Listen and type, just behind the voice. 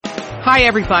Hi,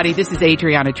 everybody. This is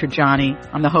Adriana Trajani.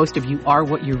 I'm the host of You Are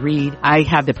What You Read. I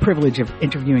have the privilege of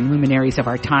interviewing luminaries of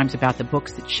our times about the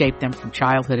books that shaped them from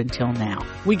childhood until now.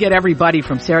 We get everybody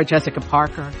from Sarah Jessica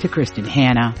Parker to Kristen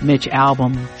Hanna, Mitch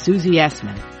Albom, Susie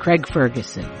Essman, Craig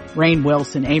Ferguson, Rainn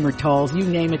Wilson, Amor Towles, you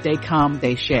name it, they come,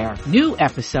 they share. New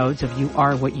episodes of You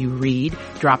Are What You Read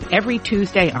drop every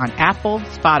Tuesday on Apple,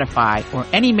 Spotify, or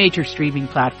any major streaming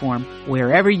platform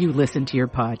wherever you listen to your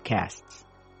podcasts.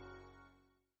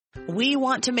 We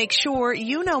want to make sure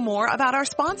you know more about our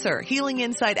sponsor, Healing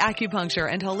Insight Acupuncture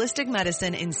and Holistic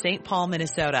Medicine in St. Paul,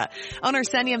 Minnesota. Owner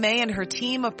Senya May and her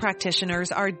team of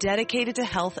practitioners are dedicated to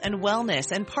health and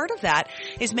wellness, and part of that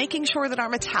is making sure that our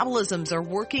metabolisms are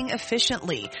working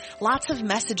efficiently. Lots of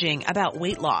messaging about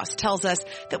weight loss tells us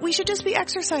that we should just be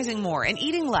exercising more and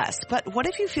eating less, but what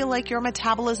if you feel like your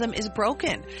metabolism is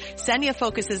broken? Senya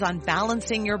focuses on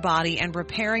balancing your body and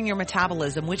repairing your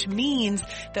metabolism, which means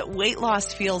that weight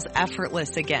loss feels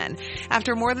effortless again.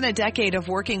 After more than a decade of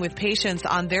working with patients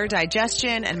on their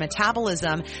digestion and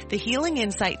metabolism, the Healing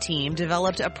Insight team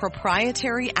developed a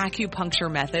proprietary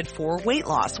acupuncture method for weight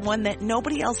loss, one that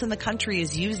nobody else in the country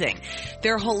is using.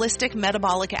 Their holistic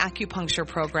metabolic acupuncture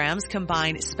programs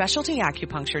combine specialty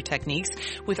acupuncture techniques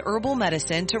with herbal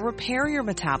medicine to repair your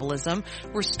metabolism,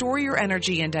 restore your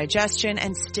energy and digestion,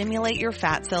 and stimulate your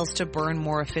fat cells to burn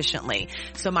more efficiently.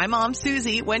 So my mom,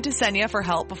 Susie, went to Senya for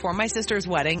help before my sister's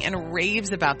wedding and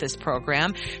raves about this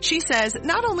program. She says,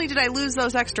 not only did I lose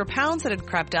those extra pounds that had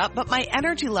crept up, but my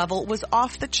energy level was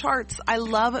off the charts. I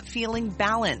love feeling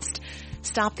balanced.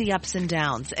 Stop the ups and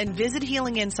downs and visit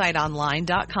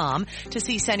healinginsightonline.com to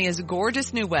see Senya's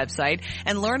gorgeous new website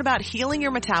and learn about healing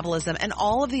your metabolism and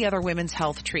all of the other women's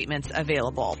health treatments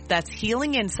available. That's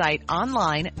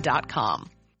healinginsightonline.com.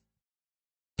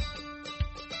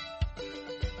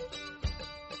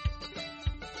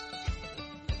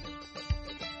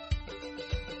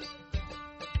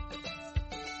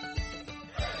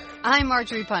 I'm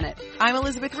Marjorie Punnett. I'm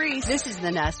Elizabeth Reese. This is The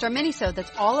Nest, our mini-sode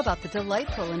that's all about the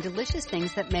delightful and delicious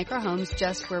things that make our homes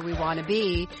just where we want to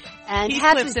be. And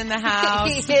Heathcliff's in the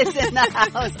house. He is in the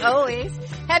house, always.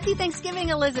 Happy Thanksgiving,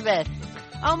 Elizabeth.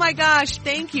 Oh my gosh,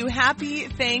 thank you. Happy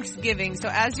Thanksgiving. So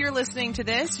as you're listening to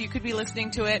this, you could be listening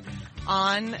to it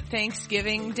on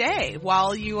Thanksgiving Day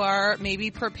while you are maybe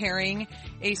preparing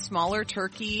a smaller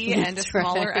turkey and a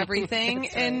smaller everything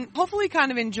and hopefully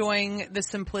kind of enjoying the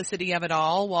simplicity of it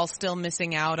all while still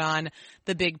missing out on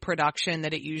the big production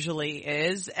that it usually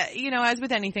is. You know, as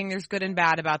with anything, there's good and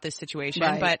bad about this situation,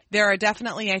 but there are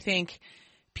definitely, I think,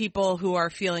 people who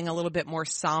are feeling a little bit more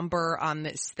somber on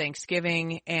this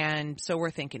Thanksgiving, and so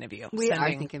we're thinking of you. We are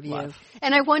thinking of you.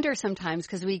 And I wonder sometimes,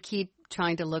 because we keep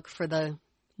trying to look for the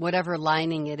whatever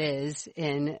lining it is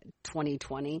in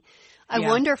 2020. I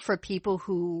wonder for people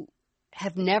who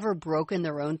have never broken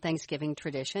their own Thanksgiving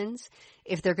traditions,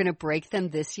 if they're going to break them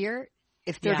this year,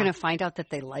 if they're going to find out that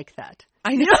they like that.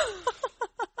 I know.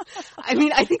 I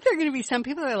mean, I think there are going to be some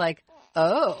people that are like,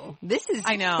 oh, this is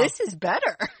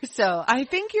better. So I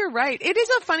think you're right. It is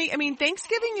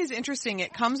Thanksgiving is interesting.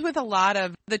 It comes with a lot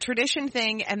of the tradition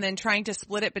thing, and then trying to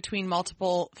split it between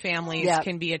multiple families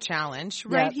can be a challenge.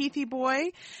 Right, Heathy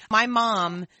boy? My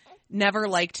mom never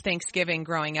liked Thanksgiving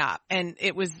growing up, and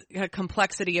it was a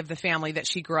complexity of the family that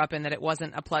she grew up in that it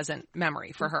wasn't a pleasant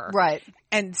memory for her. Right.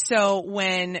 And so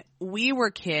when we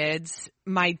were kids,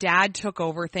 my dad took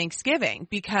over Thanksgiving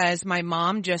because my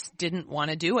mom just didn't want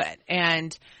to do it.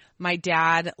 And my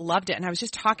dad loved it. And I was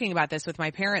just talking about this with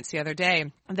my parents the other day,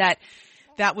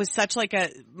 that was such like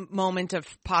a moment of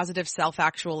positive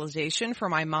self-actualization for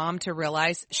my mom to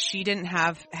realize she didn't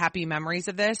have happy memories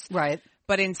of this. Right.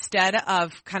 But instead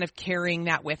of kind of carrying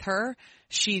that with her,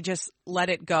 she just let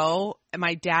it go. And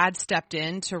my dad stepped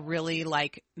in to really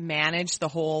like manage the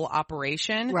whole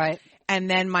operation. Right. And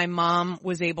then my mom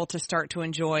was able to start to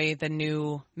enjoy the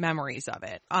new memories of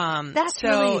it. That's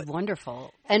really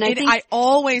wonderful. And I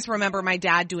always remember my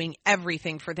dad doing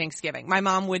everything for Thanksgiving. My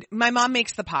mom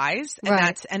makes the pies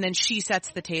and then she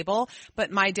sets the table.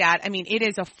 But my dad, I mean, it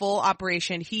is a full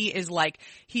operation. He's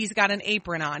got an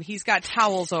apron on. He's got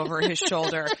towels over his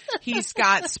shoulder. He's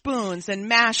got spoons and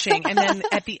mashing. And then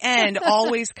at the end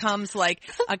always comes like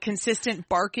a consistent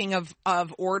barking of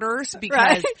orders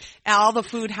because all the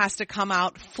food has to come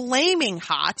out flaming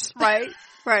hot. Right.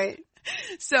 Right.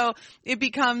 So it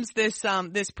becomes this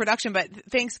production, but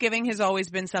Thanksgiving has always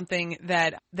been something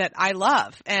that I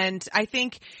love. And I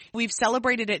think we've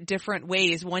celebrated it different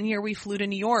ways. One year we flew to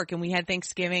New York and we had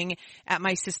Thanksgiving at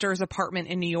my sister's apartment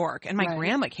in New York, and my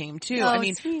grandma came too. Oh, I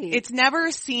mean, sweet. It's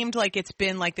never seemed like it's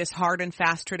been like this hard and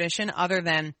fast tradition, other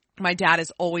than my dad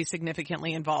is always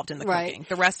significantly involved in the cooking.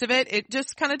 The rest of it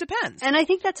just kind of depends. And I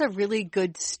think that's a really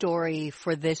good story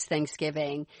for this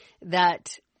Thanksgiving,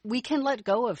 that we can let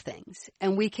go of things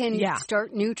and we can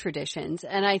start new traditions.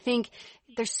 And I think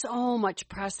there's so much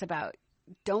press about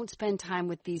don't spend time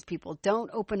with these people.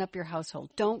 Don't open up your household.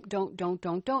 Don't.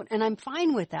 And I'm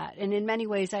fine with that. And in many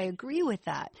ways, I agree with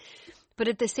that. But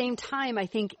at the same time, I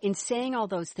think in saying all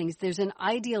those things, there's an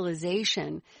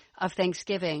idealization of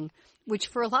Thanksgiving, which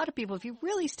for a lot of people, if you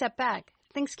really step back,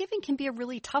 Thanksgiving can be a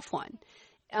really tough one.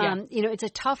 It's a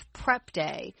tough prep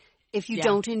day if you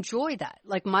don't enjoy that.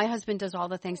 Like my husband does all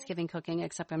the Thanksgiving cooking,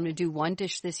 except I'm going to do one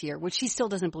dish this year, which he still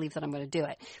doesn't believe that I'm going to do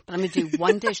it. But I'm going to do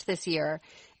one dish this year.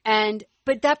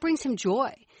 But that brings him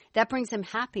joy. That brings him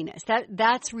happiness.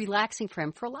 That's relaxing for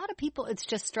him. For a lot of people, it's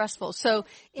just stressful. So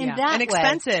in that way. And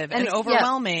expensive and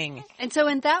overwhelming. Yeah. And so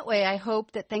in that way, I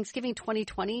hope that Thanksgiving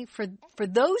 2020, for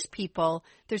those people,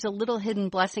 there's a little hidden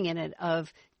blessing in it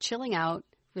of chilling out,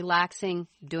 relaxing,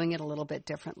 doing it a little bit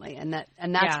differently. And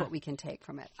that's what we can take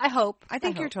from it. I hope. I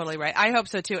think you're totally right. I hope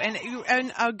so too.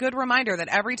 And a good reminder that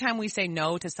every time we say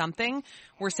no to something,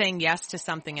 we're saying yes to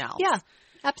something else. Yeah,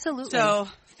 absolutely. So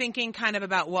thinking kind of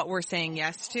about what we're saying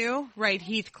yes to, right?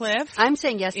 Heathcliff. I'm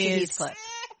saying yes to Heathcliff.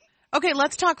 Okay,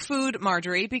 let's talk food,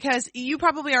 Marjorie, because you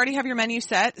probably already have your menu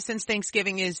set since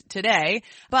Thanksgiving is today,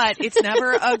 but it's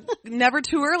never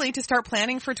too early to start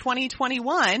planning for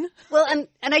 2021. Well, and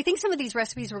I think some of these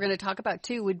recipes we're going to talk about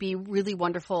too would be really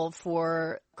wonderful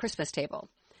for Christmas table.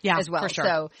 Yeah, as well. For sure.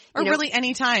 So, really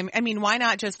any time. I mean, why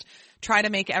not just try to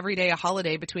make every day a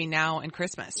holiday between now and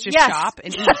Christmas? Just shop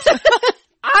and eat.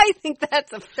 I think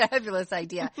that's a fabulous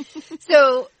idea.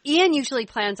 So Ian usually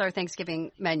plans our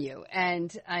Thanksgiving menu,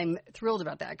 and I'm thrilled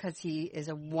about that because he is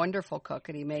a wonderful cook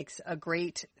and he makes a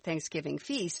great Thanksgiving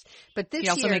feast. But this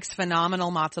year, he also makes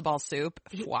phenomenal matzo ball soup.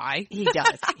 Why? He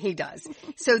does. He does.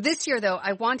 So this year, though,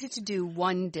 I wanted to do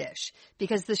one dish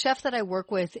because the chef that I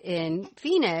work with in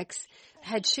Phoenix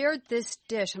had shared this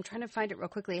dish. I'm trying to find it real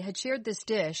quickly. Had shared this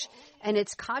dish, and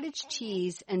it's cottage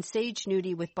cheese and sage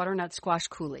gnudi with butternut squash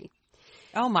coulis.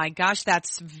 Oh my gosh,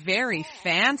 that's very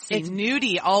fancy.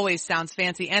 Gnudi always sounds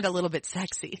fancy and a little bit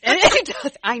sexy. It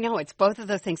does. I know, it's both of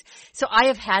those things. So I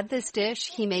have had this dish.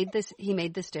 He made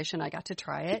this dish and I got to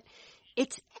try it.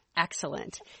 It's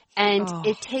excellent. And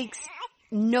it takes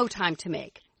no time to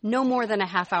make. No more than a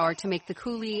half hour to make the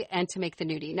coulis and to make the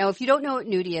gnudi. Now, if you don't know what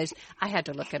gnudi is, I had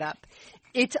to look it up.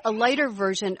 It's a lighter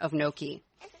version of gnocchi.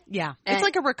 Yeah. It's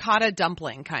like a ricotta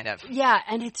dumpling, kind of. Yeah,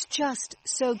 and it's just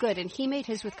so good. And he made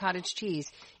his with cottage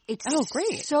cheese. It's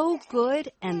great. So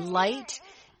good and light.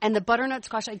 And the butternut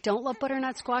squash, I don't love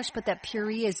butternut squash, but that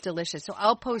puree is delicious. So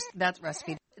I'll post that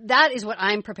recipe. That is what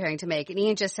I'm preparing to make. And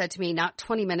Ian just said to me not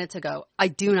 20 minutes ago, I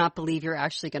do not believe you're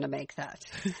actually going to make that.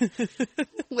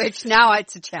 Which now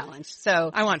it's a challenge. So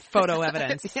I want photo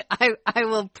evidence. I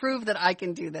will prove that I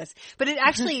can do this. But it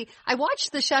actually, I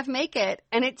watched the chef make it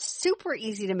and it's super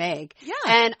easy to make. Yeah.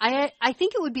 And I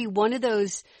think it would be one of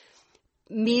those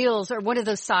meals or one of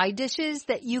those side dishes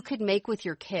that you could make with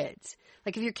your kids.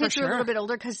 Like if your kids are a little bit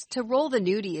older, because to roll the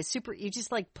gnudi is super. You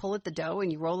just like pull at the dough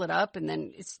and you roll it up, and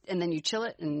then you chill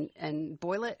it and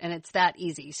boil it, and it's that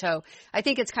easy. So I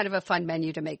think it's kind of a fun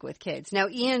menu to make with kids. Now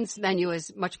Ian's menu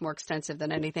is much more extensive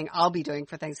than anything I'll be doing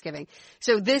for Thanksgiving.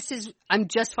 So I'm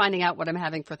just finding out what I'm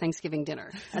having for Thanksgiving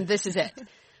dinner, and this is it.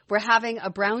 We're having a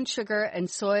brown sugar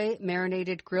and soy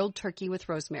marinated grilled turkey with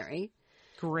rosemary.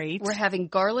 Great. We're having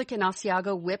garlic and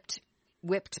Asiago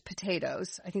whipped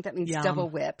potatoes. I think that means double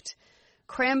whipped.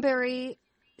 Cranberry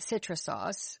citrus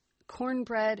sauce,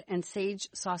 cornbread and sage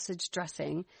sausage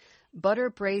dressing, butter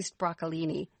braised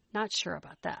broccolini. Not sure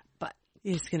about that, but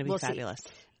it's going to be fabulous.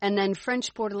 See. And then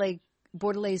French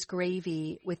Bordelaise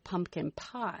gravy with pumpkin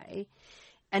pie.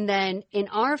 And then in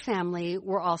our family,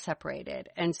 we're all separated.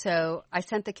 And so I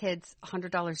sent the kids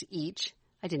 $100 each.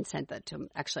 I didn't send that to them.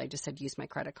 Actually, I just said use my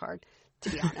credit card, to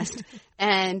be honest.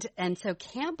 And so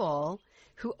Campbell,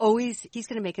 he's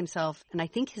going to make himself, and I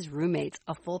think his roommates,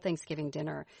 a full Thanksgiving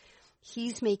dinner.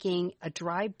 He's making a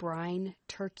dry brine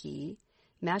turkey,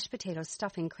 mashed potatoes,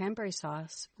 stuffing, cranberry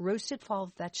sauce, roasted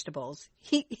fall vegetables.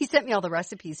 He sent me all the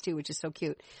recipes too, which is so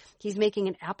cute. He's making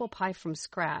an apple pie from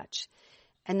scratch.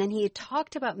 And then he had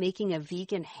talked about making a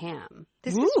vegan ham.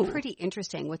 This was pretty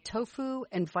interesting with tofu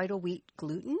and vital wheat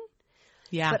gluten.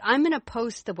 Yeah. But I'm going to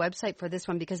post the website for this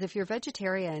one because if you're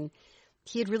vegetarian,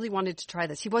 he had really wanted to try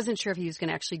this. He wasn't sure if he was going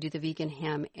to actually do the vegan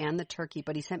ham and the turkey,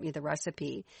 but he sent me the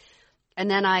recipe. And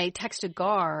then I texted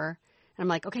Gar, and I'm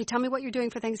like, okay, tell me what you're doing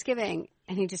for Thanksgiving.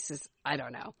 And he just says, I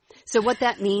don't know. So what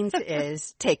that means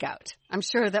is takeout. I'm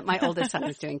sure that my oldest son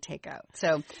is doing takeout.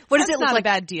 So what does it look like? Not a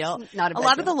bad deal. Not a bad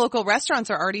lot deal. of the local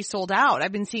restaurants are already sold out.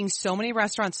 I've been seeing so many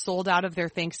restaurants sold out of their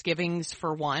Thanksgivings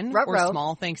for one or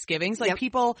small Thanksgivings. Like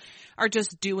people are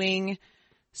just doing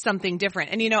something different.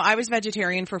 And, I was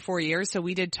vegetarian for 4 years, so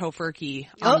we did tofurkey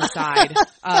on the side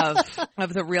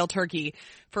of the real turkey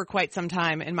for quite some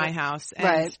time in my house.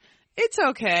 And it's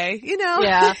okay,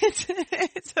 Yeah.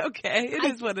 it's okay. It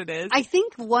is what it is. I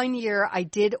think one year I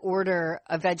did order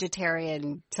a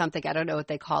vegetarian something, I don't know what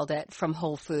they called it, from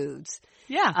Whole Foods.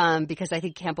 Yeah. Because I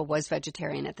think Campbell was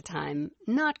vegetarian at the time.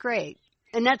 Not great.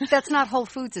 And that's not Whole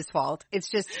Foods' fault. It's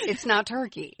just, it's not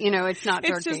turkey. It's not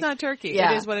turkey. It's just not turkey.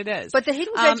 Yeah. It is what it is. But the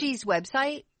Hidden Veggies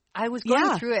website, I was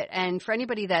going through it. And for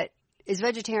anybody that is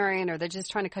vegetarian or they're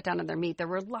just trying to cut down on their meat, there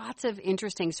were lots of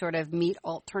interesting sort of meat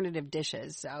alternative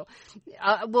dishes. So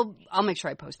I'll make sure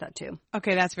I post that too.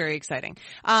 Okay, that's very exciting.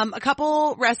 A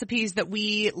couple recipes that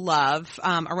we love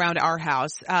around our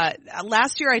house.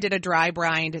 Last year I did a dry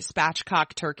brined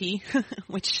spatchcock turkey,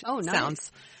 which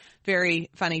sounds very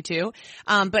funny too.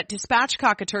 But to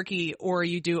spatchcock a turkey, or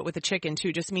you do it with a chicken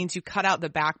too, just means you cut out the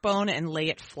backbone and lay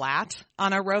it flat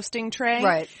on a roasting tray.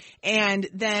 Right. And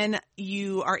then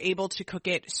you are able to cook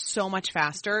it so much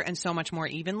faster and so much more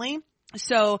evenly.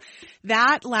 So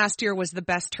that last year was the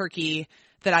best turkey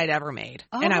that I'd ever made.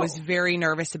 Oh. And I was very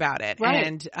nervous about it.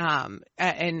 Right.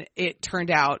 And it turned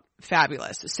out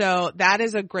fabulous. So that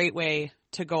is a great way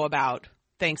to go about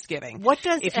Thanksgiving. What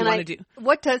does, if you want to do,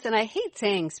 and I hate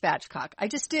saying spatchcock. I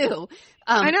just do.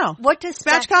 I know. What does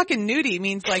spatchcock and nudie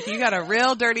means like you got a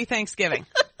real dirty Thanksgiving.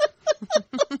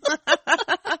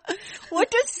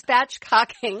 What does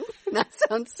spatchcocking, that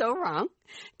sounds so wrong.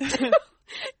 I'm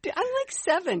like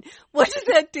 7. What does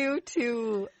that do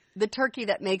to the turkey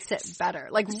that makes it better?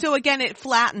 So again, it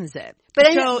flattens it.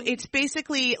 It's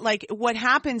basically like what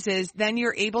happens is then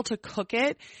you're able to cook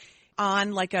it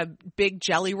on like a big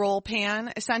jelly roll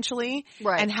pan, essentially,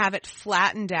 and have it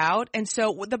flattened out. And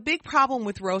so the big problem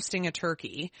with roasting a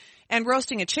turkey and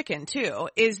roasting a chicken too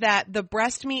is that the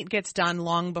breast meat gets done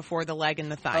long before the leg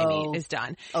and the thigh meat is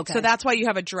done. Okay. So that's why you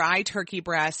have a dry turkey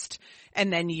breast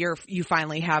and then you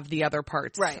finally have the other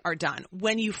parts are done.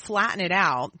 When you flatten it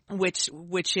out, which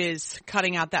is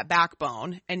cutting out that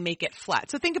backbone and make it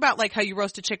flat. So think about like how you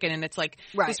roast a chicken and it's like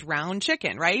this round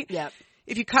chicken, right? Yep.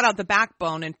 If you cut out the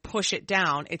backbone and push it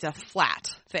down, it's a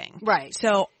flat thing. Right.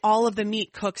 So all of the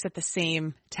meat cooks at the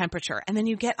same temperature. And then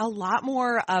you get a lot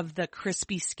more of the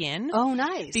crispy skin. Oh,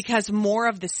 nice. Because more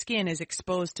of the skin is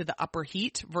exposed to the upper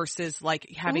heat versus like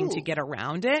having to get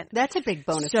around it. That's a big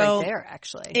bonus right there,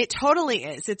 actually. It totally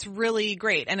is. It's really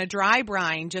great. And a dry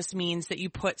brine just means that you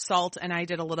put salt, and I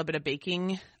did a little bit of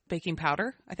baking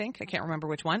powder, I think. I can't remember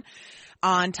which one.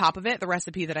 On top of it, the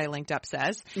recipe that I linked up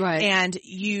says. Right. And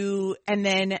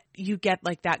then you get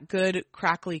like that good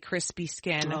crackly crispy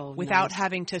skin without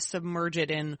having to submerge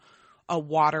it in a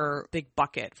water big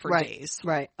bucket for days.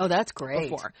 Right. Oh, that's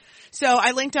great. So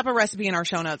I linked up a recipe in our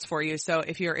show notes for you. So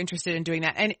if you're interested in doing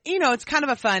that, and it's kind of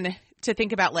a fun to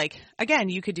think about, like, again,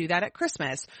 you could do that at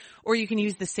Christmas, or you can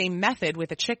use the same method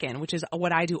with a chicken, which is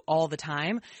what I do all the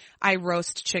time. I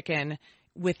roast chicken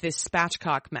with this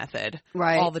spatchcock method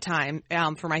all the time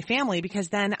for my family, because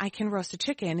then I can roast a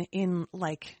chicken in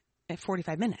like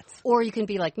 45 minutes. Or you can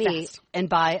be like me and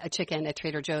buy a chicken at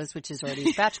Trader Joe's, which is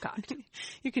already spatchcocked.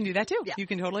 You can do that too. Yeah. You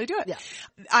can totally do it. Yeah.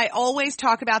 I always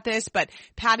talk about this, but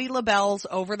Patti LaBelle's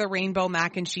Over the Rainbow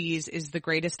mac and cheese is the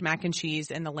greatest mac and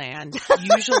cheese in the land.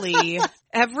 Usually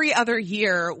every other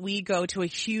year we go to a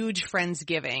huge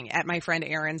Friendsgiving at my friend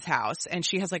Erin's house, and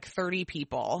she has like 30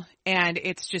 people, and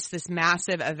it's just this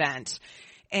massive event.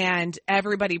 And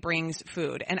everybody brings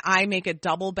food. And I make a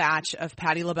double batch of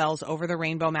Patti LaBelle's Over the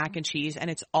Rainbow mac and cheese, and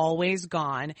it's always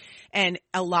gone. And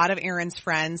a lot of Erin's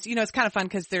friends, it's kind of fun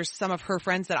because there's some of her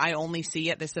friends that I only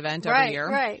see at this event every year.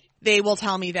 Right. They will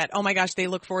tell me that, oh my gosh, they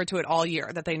look forward to it all year,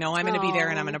 that they know I'm going to be there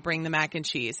and I'm going to bring the mac and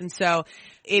cheese. And so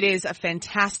it is a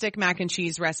fantastic mac and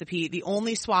cheese recipe. The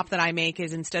only swap that I make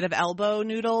is instead of elbow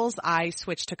noodles, I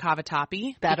switch to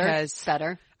cavatappi. Better.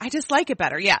 I just like it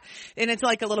better, yeah. And it's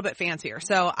like a little bit fancier.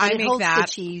 So I make that.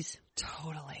 The cheese.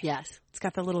 Totally. Yes. It's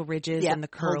got the little ridges and the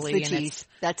curly, the and it's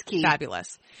that's key.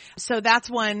 Fabulous. So that's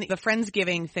one, the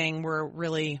Friendsgiving thing we're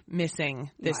really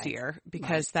missing this year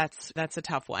because that's a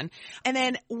tough one. And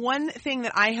then one thing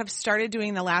that I have started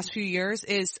doing the last few years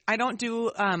is I don't do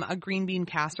a green bean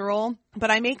casserole, but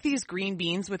I make these green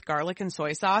beans with garlic and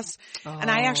soy sauce.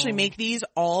 And I actually make these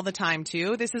all the time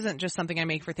too. This isn't just something I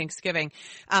make for Thanksgiving.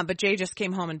 But Jay just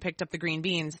came home and picked up the green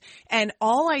beans. And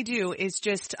all I do is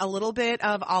just a little bit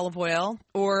of olive oil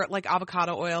or like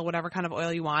avocado oil, whatever kind of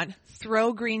oil you want.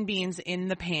 Throw green beans in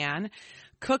the pan.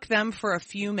 Cook them for a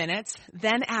few minutes,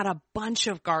 then add a bunch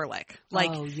of garlic.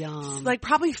 Like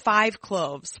probably 5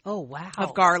 cloves. Oh, wow.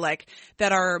 Of garlic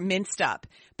that are minced up.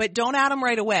 But don't add them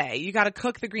right away. You got to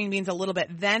cook the green beans a little bit,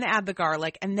 then add the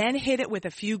garlic, and then hit it with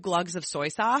a few glugs of soy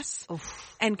sauce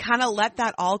and kind of let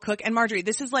that all cook. And Marjorie,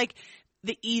 this is like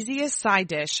the easiest side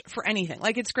dish for anything.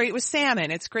 Like it's great with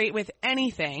salmon. It's great with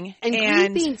anything. And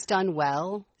green beans done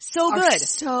well. So good.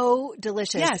 So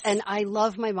delicious. Yes. And I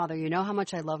love my mother. You know how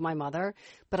much I love my mother.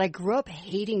 But I grew up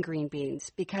hating green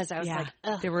beans because I was like,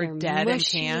 ugh, they were dead and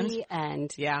canned.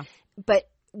 But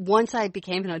once I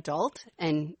became an adult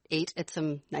and ate at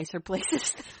some nicer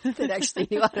places that actually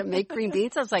knew how to make green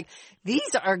beans, I was like,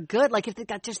 these are good. Like if they've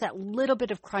got just that little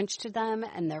bit of crunch to them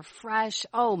and they're fresh.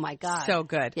 Oh my God. So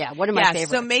good. Yeah. One of my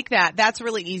favorites. So make that. That's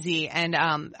really easy. And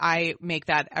I make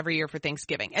that every year for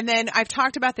Thanksgiving. And then I've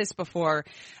talked about this before,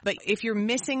 but if you're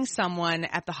missing someone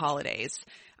at the holidays,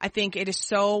 I think it is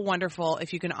so wonderful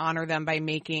if you can honor them by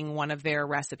making one of their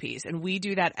recipes. And we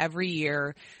do that every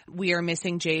year. We are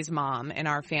missing Jay's mom in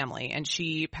our family, and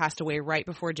she passed away right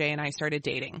before Jay and I started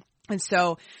dating. And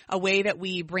so a way that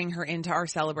we bring her into our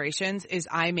celebrations is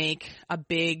I make a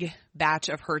big batch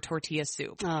of her tortilla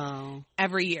soup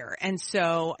every year. And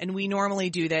we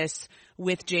normally do this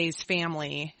with Jay's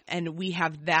family, and we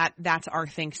have that's our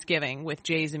Thanksgiving with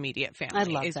Jay's immediate family. I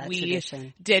love that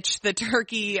tradition. Ditch the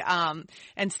turkey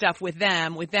and stuff with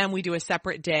them. With them, we do a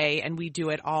separate day, and we do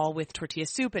it all with tortilla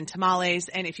soup and tamales.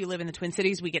 And if you live in the Twin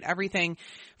Cities, we get everything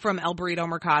from El Burrito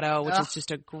Mercado, which is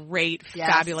just a great,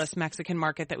 fabulous Mexican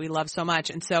market that we love so much.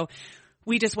 And so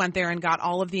we just went there and got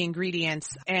all of the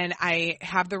ingredients, and I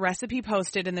have the recipe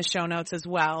posted in the show notes as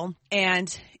well.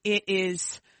 And it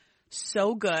is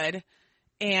so good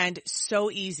and so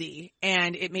easy,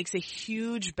 and it makes a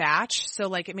huge batch. So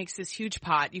like it makes this huge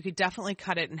pot. You could definitely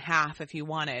cut it in half if you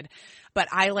wanted, but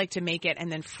I like to make it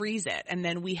and then freeze it. And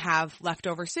then we have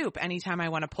leftover soup anytime I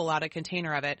want to pull out a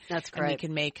container of it. That's great. And we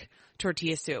can make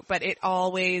tortilla soup. But it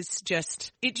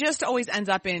just always ends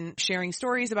up in sharing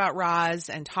stories about Roz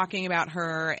and talking about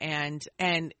her and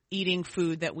eating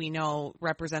food that we know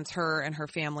represents her and her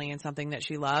family and something that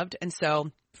she loved. And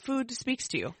so food speaks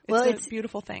to you. It's a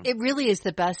beautiful thing. It really is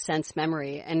the best sense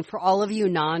memory. And for all of you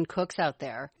non-cooks out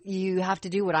there, you have to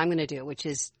do what I'm going to do, which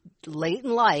is late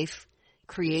in life,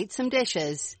 create some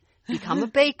dishes, become a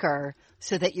baker,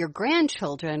 so that your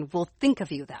grandchildren will think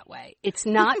of you that way. It's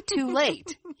not too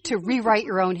late to rewrite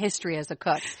your own history as a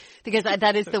cook. Because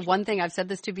that is the one thing, I've said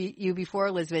this to you before,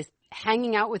 Elizabeth,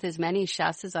 hanging out with as many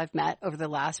chefs as I've met over the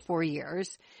last 4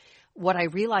 years, what I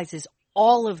realize is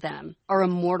all of them are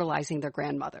immortalizing their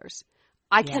grandmothers.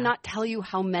 I cannot tell you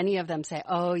how many of them say,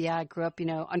 oh, yeah, I grew up,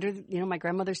 under, my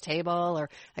grandmother's table, or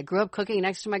I grew up cooking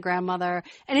next to my grandmother.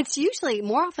 And it's usually,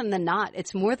 more often than not,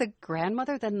 it's more the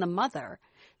grandmother than the mother.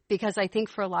 Because I think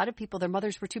for a lot of people, their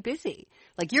mothers were too busy.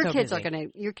 Like your kids are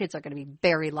going to be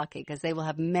very lucky because they will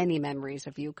have many memories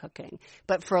of you cooking.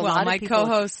 But for a lot of people,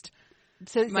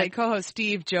 my co-host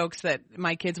Steve jokes that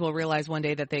my kids will realize one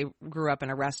day that they grew up in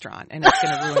a restaurant, and it's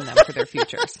going to ruin them for their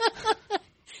futures.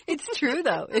 It's true,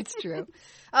 though. It's true.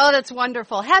 Oh, that's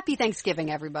wonderful. Happy Thanksgiving,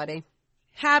 everybody.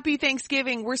 Happy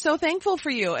Thanksgiving. We're so thankful for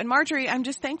you. And Marjorie, I'm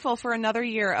just thankful for another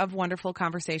year of wonderful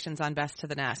conversations on Best to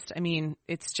the Nest. I mean,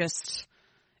 it just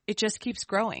keeps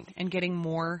growing and getting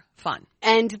more fun.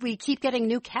 And we keep getting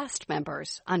new cast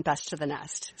members on Best to the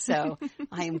Nest. So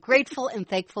I am grateful and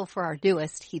thankful for our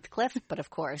newest, Heathcliff, but of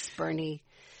course, Bernie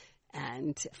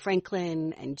and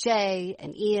Franklin and Jay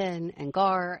and Ian and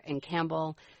Gar and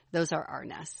Campbell. Those are our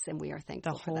nests, and we are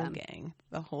thankful for them.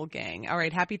 The whole gang. All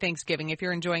right. Happy Thanksgiving. If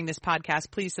you're enjoying this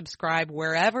podcast, please subscribe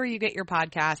wherever you get your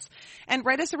podcasts and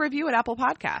write us a review at Apple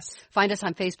Podcasts. Find us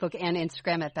on Facebook and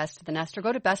Instagram at Best of the Nest, or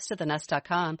go to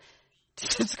besttothenest.com to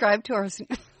subscribe to our...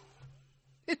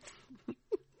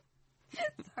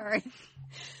 Sorry.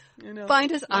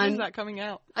 Find us on... When is that coming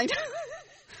out?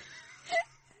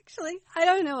 Actually, I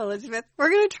don't know, Elizabeth. We're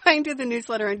going to try and do the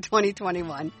newsletter in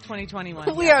 2021.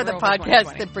 2021. We are the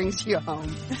podcast that brings you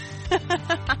home.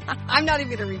 I'm not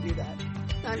even going to review that.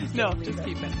 Just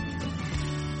keep it.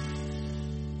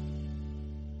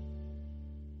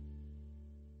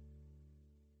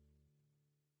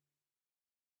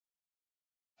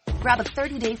 Grab a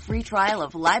 30-day free trial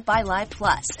of Live by Live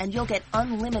Plus, and you'll get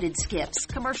unlimited skips,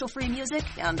 commercial-free music,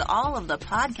 and all of the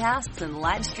podcasts and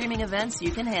live streaming events you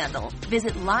can handle.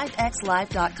 Visit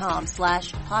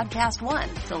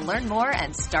livexlive.com/podcast1 to learn more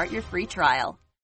and start your free trial.